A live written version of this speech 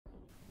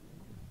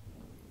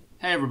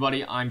Hey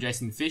everybody, I'm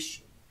Jason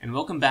Fish, and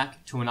welcome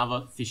back to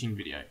another fishing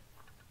video.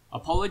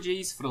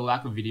 Apologies for the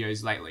lack of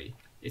videos lately.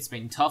 It's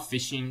been tough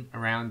fishing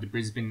around the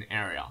Brisbane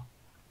area.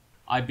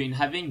 I've been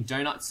having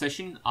donut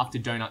session after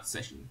donut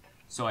session,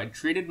 so I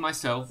treated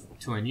myself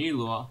to a new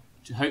lure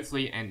to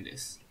hopefully end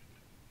this.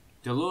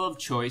 The lure of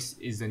choice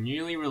is the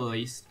newly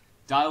released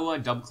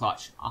Daiwa Double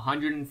Clutch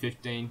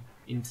 115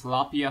 in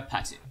Tilapia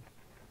pattern.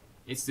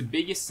 It's the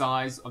biggest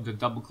size of the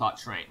double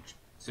clutch range,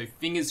 so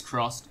fingers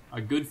crossed a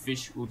good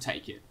fish will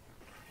take it.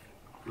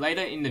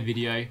 Later in the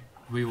video,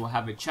 we will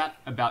have a chat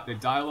about the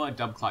Daiwa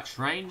Double Clutch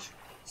range,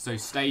 so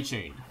stay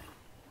tuned.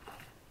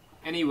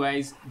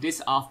 Anyways,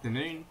 this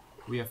afternoon,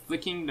 we are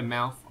flicking the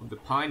mouth of the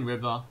Pine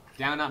River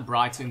down at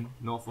Brighton,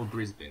 north of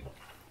Brisbane.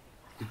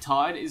 The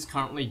tide is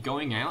currently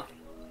going out,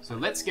 so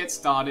let's get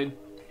started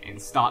and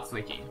start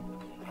flicking.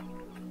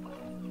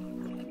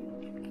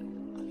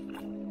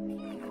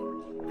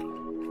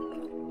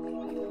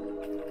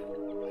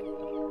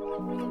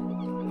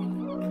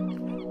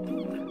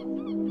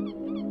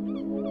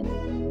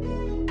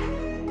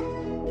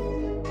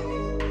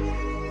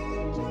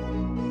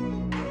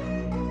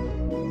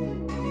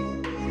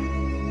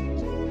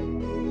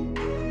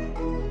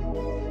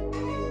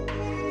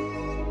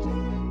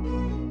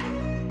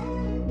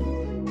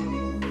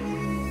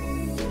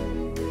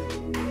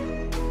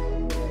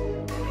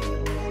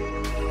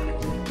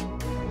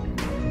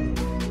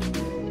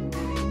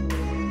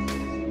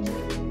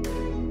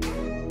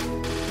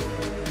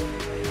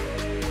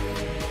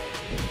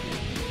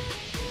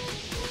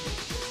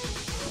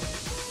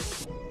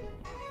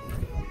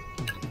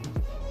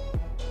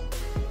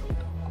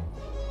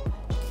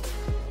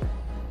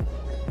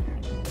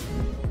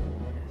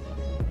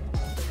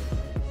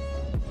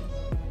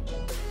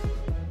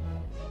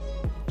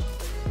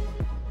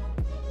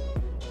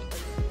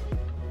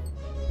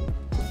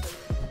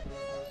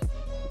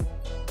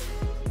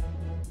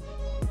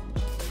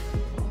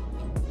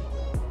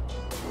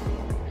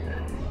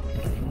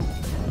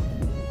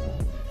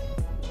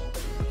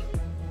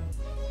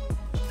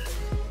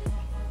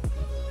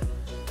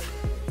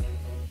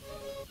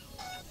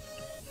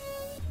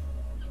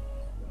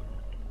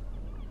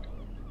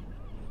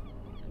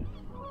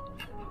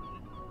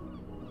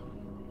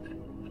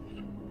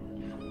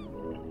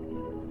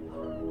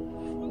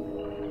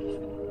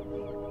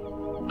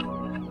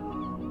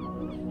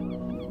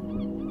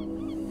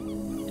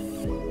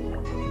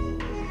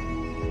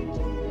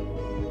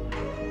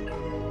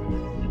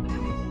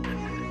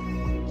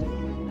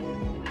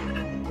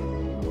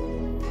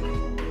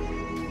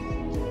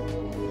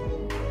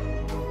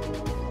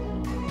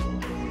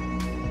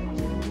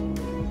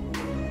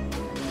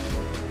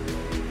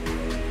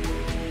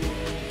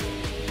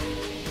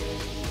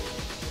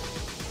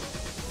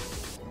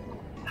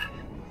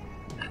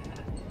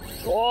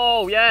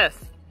 Oh, yes!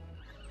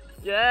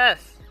 Yes!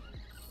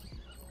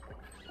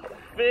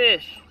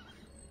 Fish!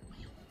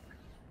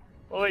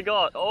 What we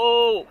got?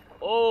 Oh,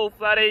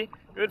 flatty!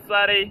 Good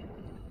flatty!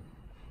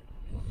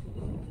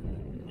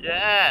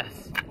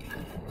 Yes!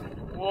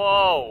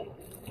 Whoa!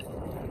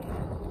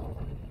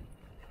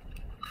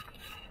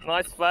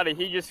 Nice flatty,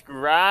 he just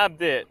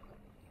grabbed it.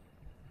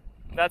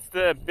 That's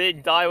the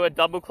big Daiwa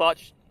Double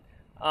Clutch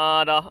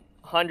at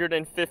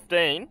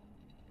 115.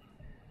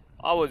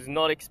 I was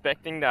not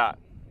expecting that.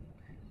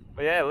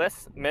 But yeah,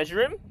 let's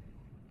measure him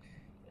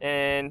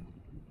and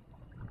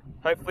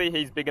hopefully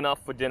he's big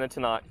enough for dinner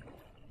tonight.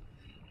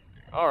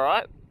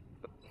 Alright,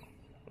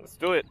 let's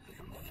do it.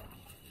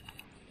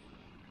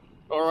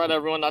 Alright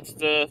everyone, that's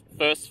the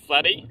first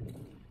flatty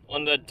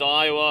on the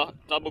Daiwa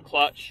Double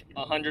Clutch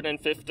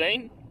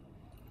 115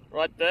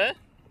 right there.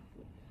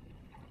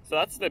 So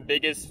that's the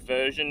biggest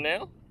version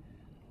now,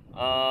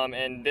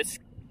 and this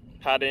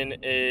pattern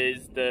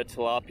is the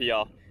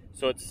Tilapia,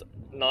 so it's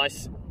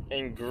nice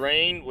and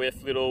green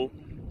with little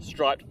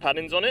striped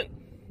patterns on it,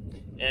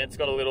 and it's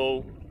got a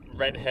little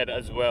red head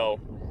as well.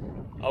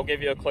 I'll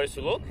give you a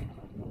closer look,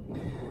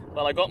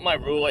 but I got my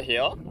ruler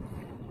here,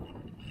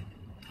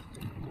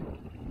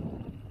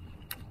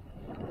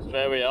 so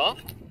there we are.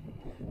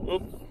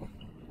 Oop.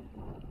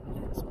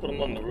 Let's put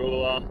them on the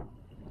ruler.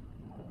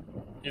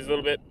 He's a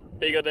little bit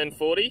bigger than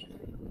 40.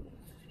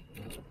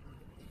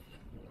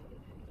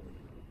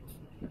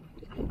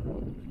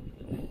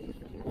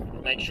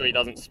 Make sure he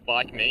doesn't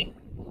spike me.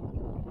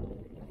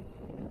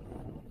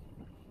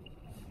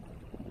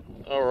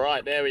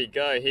 Alright, there we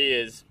go. He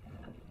is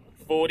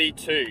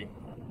 42.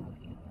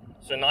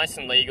 So nice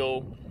and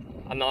legal.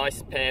 A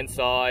nice pan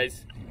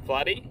size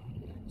flatty.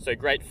 So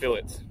great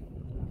fillets.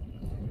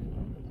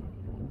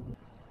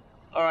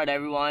 Alright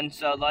everyone,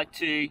 so I'd like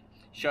to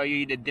show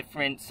you the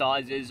different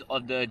sizes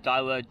of the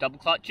Daiwa double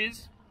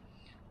clutches.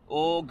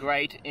 All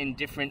great in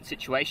different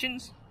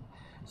situations.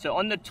 So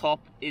on the top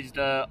is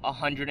the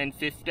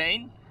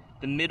 115,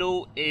 the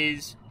middle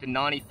is the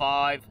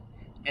 95,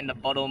 and the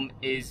bottom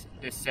is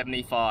the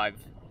 75.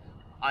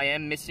 I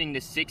am missing the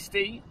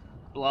 60,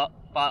 but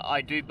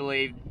I do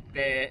believe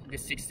the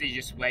 60 is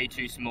just way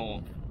too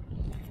small.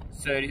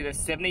 So the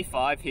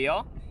 75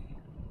 here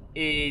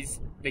is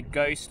the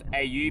Ghost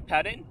AU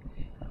pattern,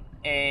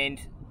 and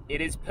it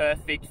is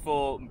perfect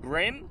for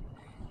brim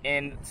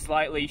and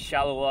slightly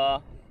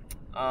shallower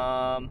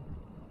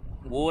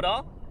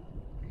water.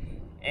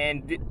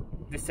 And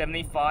the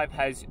 75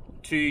 has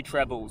 2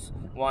 trebles,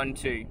 1,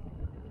 2.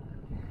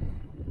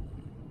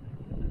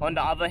 On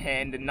the other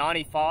hand, the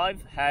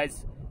 95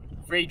 has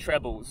 3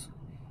 trebles.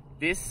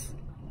 This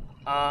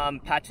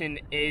pattern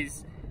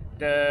is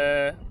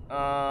the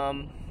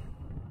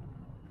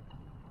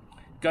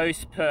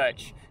Ghost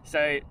Perch.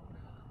 So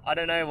I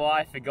don't know why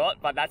I forgot,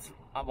 but that's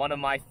one of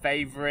my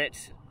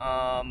favorite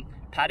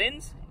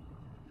patterns.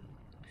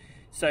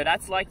 So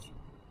that's like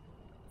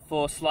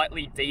for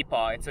slightly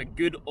deeper. It's a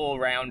good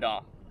all-rounder.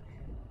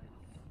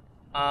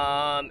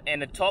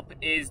 And the top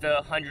is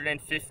the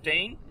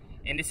 115,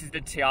 and this is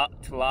the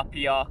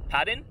Tilapia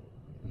pattern,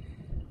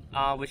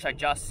 which I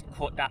just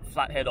caught that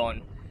flathead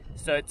on.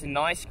 So it's a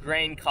nice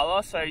green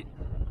color, so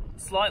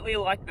slightly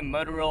like the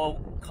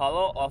Motorola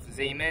color of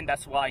Z-Man,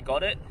 that's why I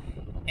got it.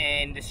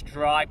 And the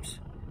striped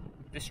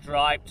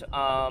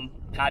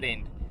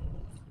pattern,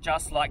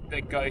 just like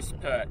the Ghost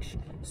Perch.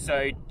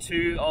 So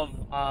 2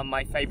 of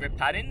my favorite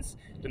patterns,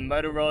 the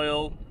motor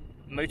oil,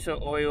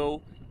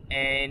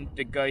 and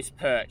the Ghost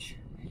Perch.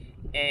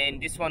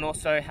 And this one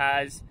also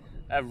has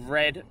a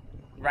red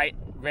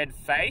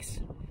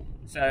face.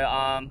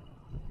 So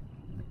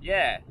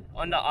yeah.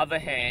 On the other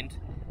hand,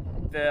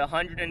 the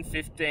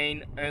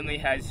 115 only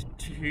has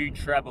 2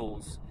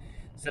 trebles,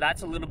 so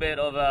that's a little bit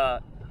of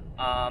a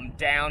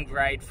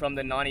downgrade from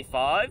the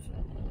 95.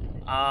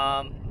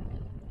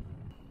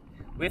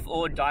 With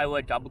all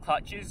Daiwa double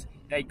clutches,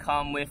 they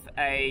come with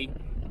a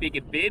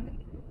bigger bib,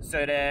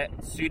 so they're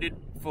suited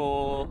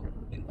for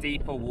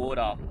deeper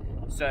water.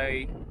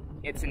 So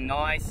it's a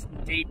nice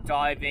deep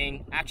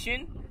diving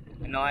action,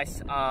 a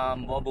nice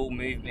wobble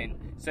movement.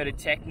 So the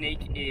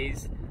technique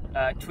is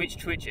twitch,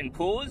 twitch and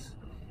pause,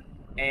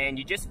 and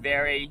you just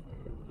vary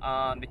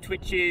the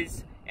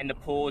twitches and the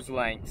pause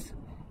lengths.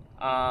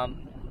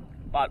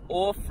 But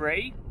all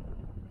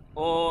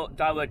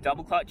Daiwa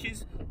double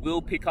clutches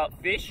will pick up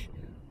fish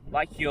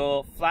like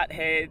your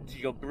flatheads,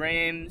 your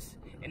brims,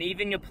 and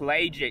even your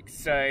pelagics,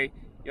 so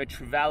your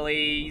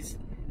trevallies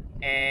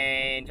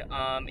and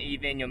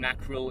even your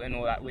mackerel and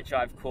all that, which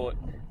I've caught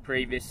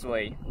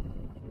previously.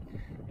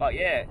 But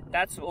yeah,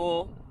 that's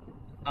all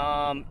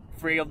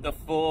 3 of the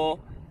 4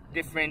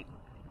 different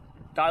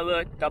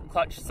Daiwa double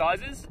clutch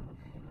sizes,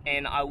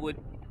 and I would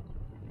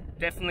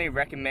definitely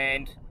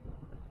recommend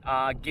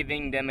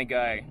giving them a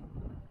go.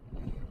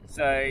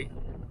 So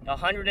the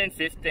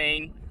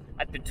 115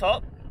 at the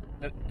top,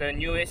 the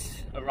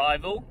newest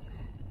arrival,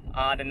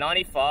 the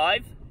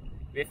 95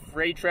 with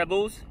 3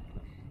 trebles,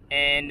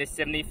 and the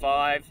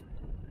 75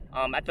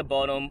 at the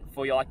bottom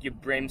for your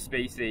brim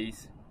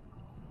species.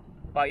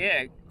 But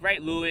yeah,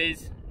 great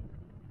lures,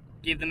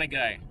 give them a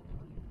go.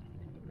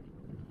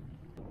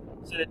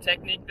 So the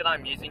technique that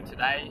I'm using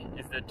today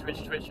is the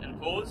twitch, twitch and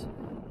pause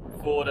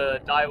for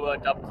the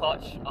Daiwa double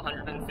clutch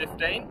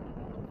 115.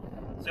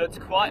 So it's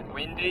quite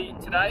windy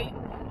today,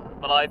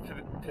 but I've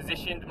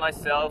positioned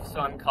myself so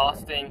I'm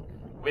casting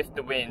with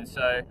the wind,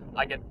 so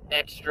I get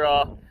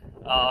extra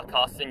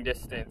casting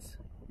distance.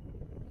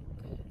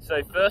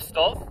 So first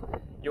off,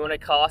 you want to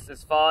cast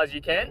as far as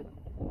you can.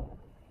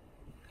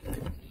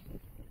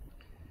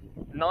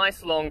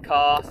 Nice long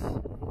cast,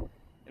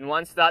 and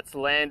once that's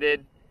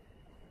landed,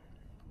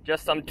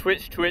 just some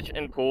twitch, twitch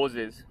and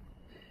pauses.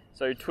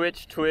 So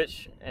twitch,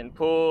 twitch and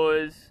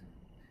pause,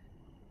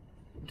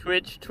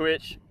 twitch,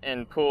 twitch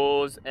and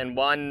pause, and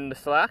 1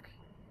 slack.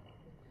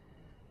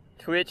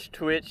 Twitch,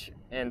 twitch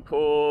and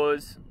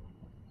pause,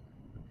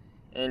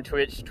 and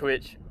twitch,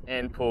 twitch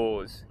and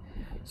pause.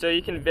 So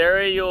you can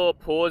vary your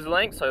pause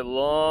length, so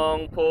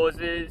long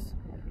pauses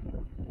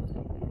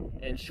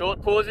and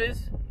short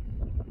pauses,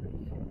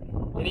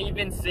 and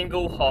even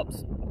single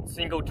hops,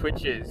 single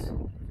twitches.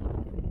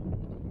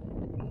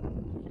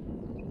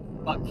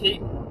 But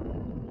keep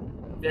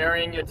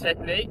varying your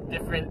technique,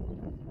 different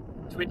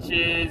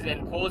twitches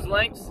and pause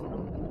lengths,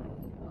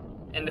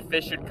 and the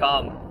fish should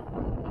come.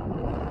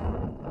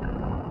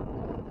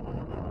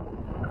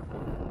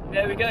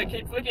 There we go,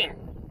 keep flicking.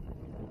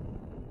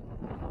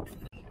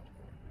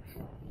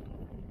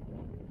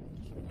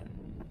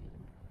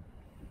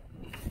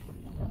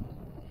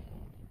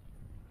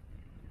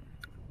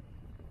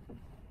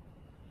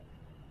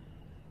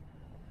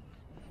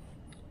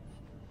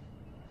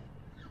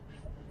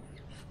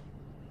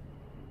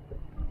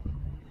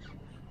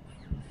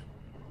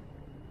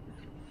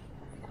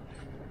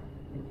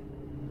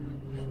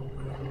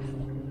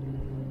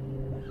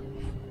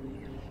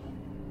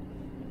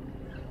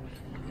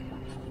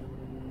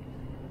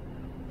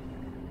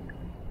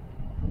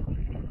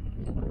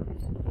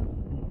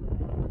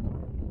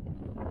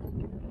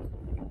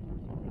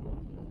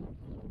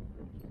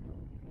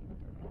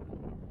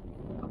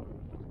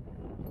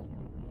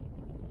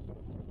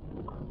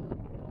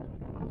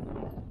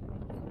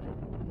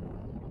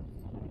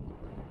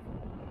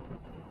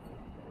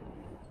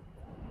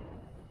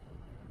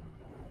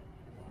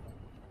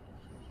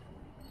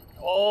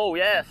 Oh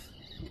yes.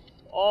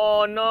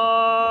 Oh no!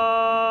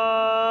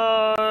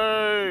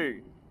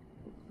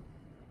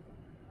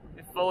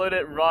 followed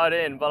it right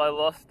in, but I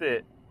lost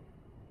it.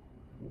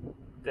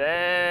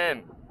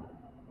 Damn.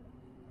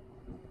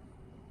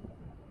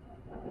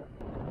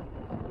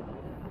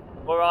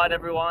 Alright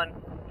everyone,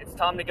 it's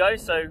time to go,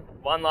 so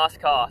one last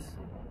cast.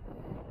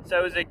 So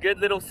it was a good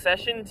little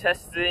session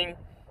testing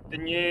the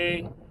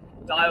new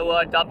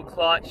Daiwa Double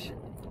Clutch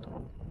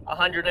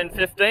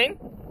 115.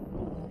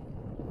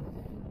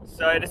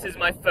 So this is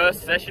my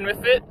first session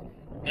with it,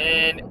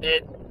 and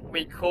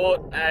we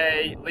caught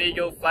a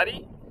legal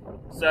flatty.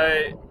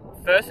 So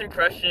first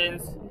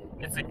impressions,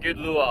 it's a good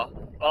lure,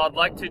 but I'd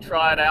like to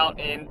try it out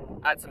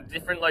at some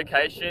different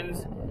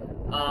locations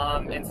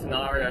and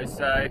scenarios.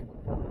 So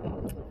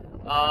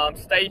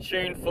stay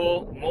tuned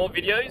for more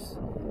videos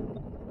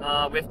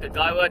with the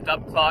Daiwa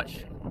Double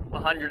Clutch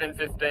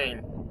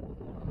 115.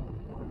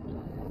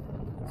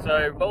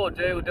 So what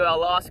we'll do our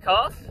last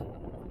cast.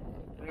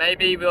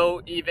 Maybe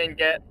we'll even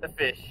get a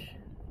fish.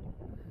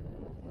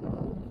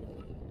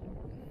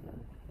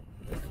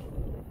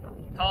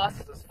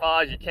 Cast as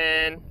far as you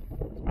can.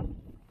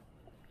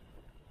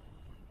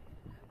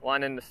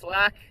 One in the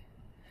slack,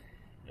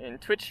 and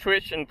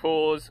twitch and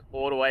pause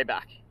all the way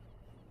back.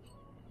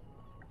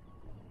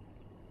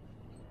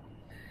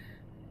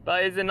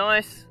 But it's a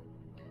nice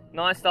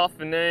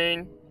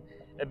afternoon,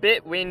 a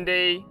bit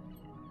windy,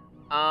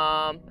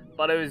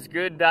 but it was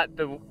good that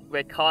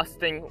we're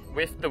casting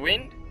with the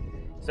wind,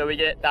 so we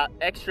get that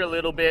extra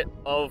little bit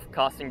of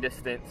casting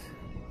distance.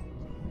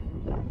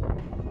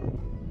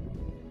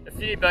 A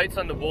few boats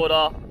on the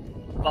water,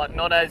 but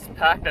not as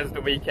packed as the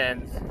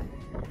weekends.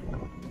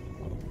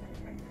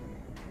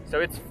 So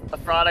it's a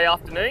Friday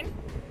afternoon,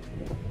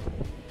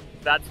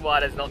 that's why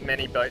there's not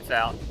many boats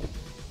out.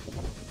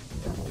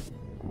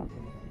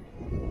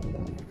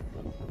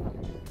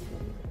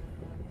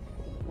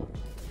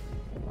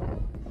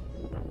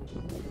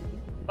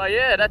 But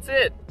yeah, that's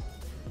it.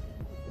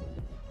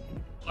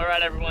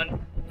 Alright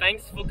everyone,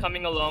 thanks for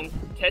coming along,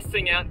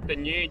 testing out the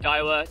new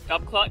Daiwa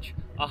Double Clutch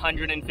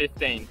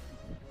 115.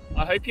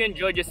 I hope you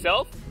enjoyed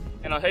yourself,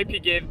 and I hope you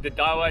give the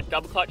Daiwa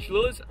Double Clutch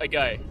lures a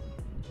go.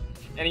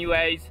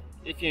 Anyways,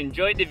 if you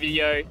enjoyed the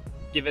video,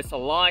 give us a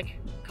like,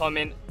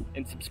 comment,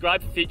 and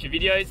subscribe for future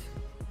videos,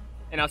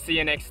 and I'll see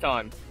you next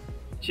time.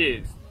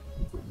 Cheers.